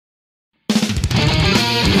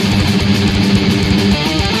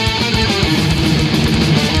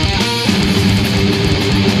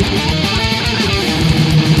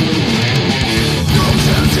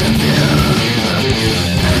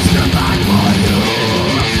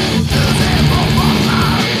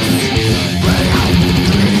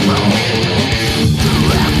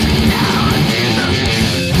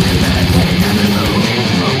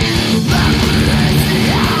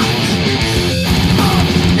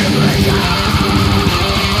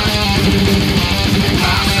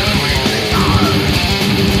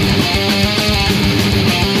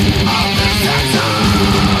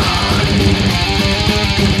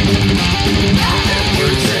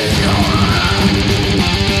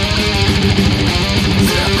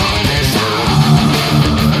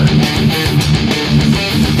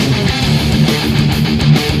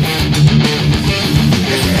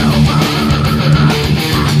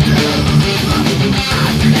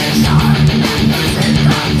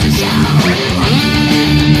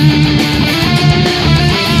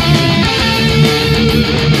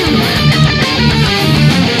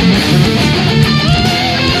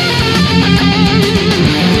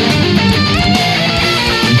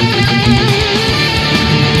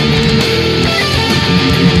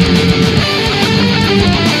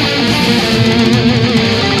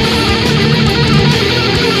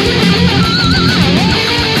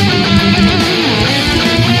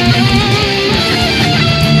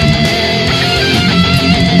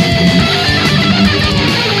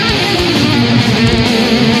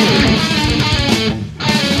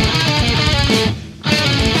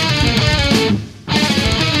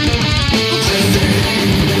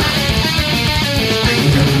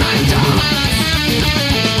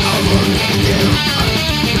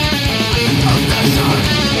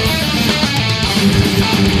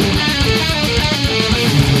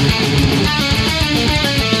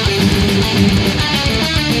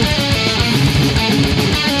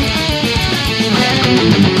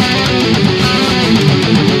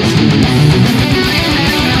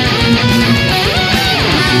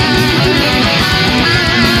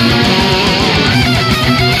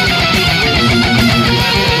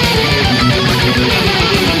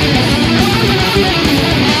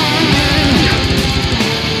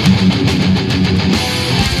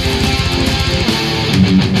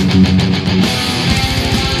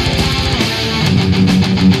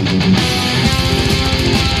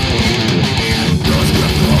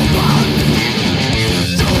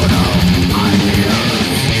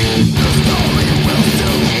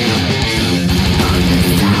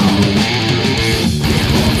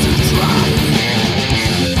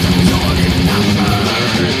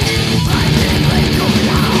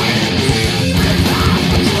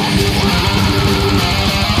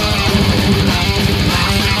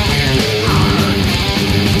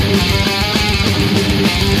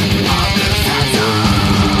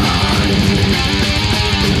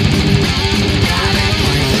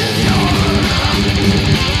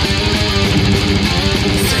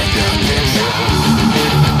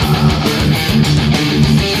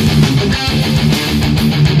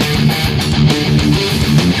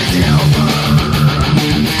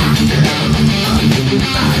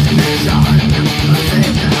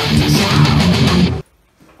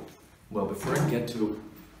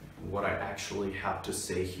what I actually have to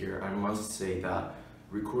say here, I must say that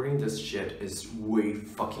recording this shit is way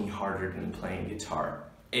fucking harder than playing guitar.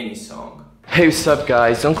 Any song. Hey, what's up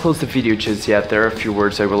guys? Don't close the video just yet. There are a few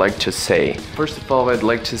words I would like to say. First of all, I'd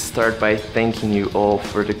like to start by thanking you all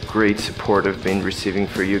for the great support I've been receiving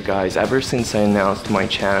for you guys ever since I announced my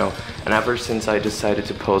channel and ever since I decided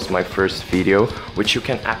to post my first video, which you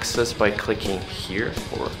can access by clicking here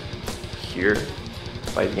or here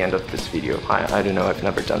by the end of this video. I don't know, I've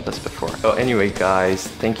never done this before. So anyway guys,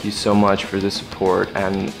 thank you so much for the support,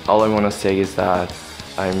 and all I want to say is that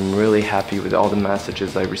I'm really happy with all the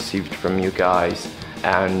messages I received from you guys,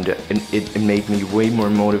 and it made me way more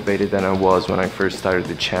motivated than I was when I first started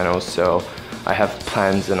the channel. So I have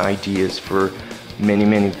plans and ideas for many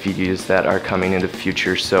videos that are coming in the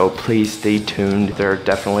future, so please stay tuned. There are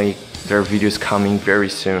videos coming very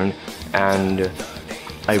soon, and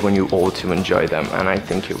I want you all to enjoy them, and I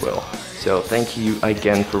think you will. So thank you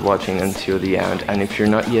again for watching until the end, and if you're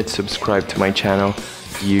not yet subscribed to my channel,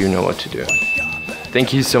 you know what to do.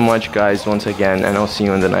 Thank you so much guys once again, and I'll see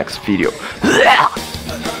you in the next video.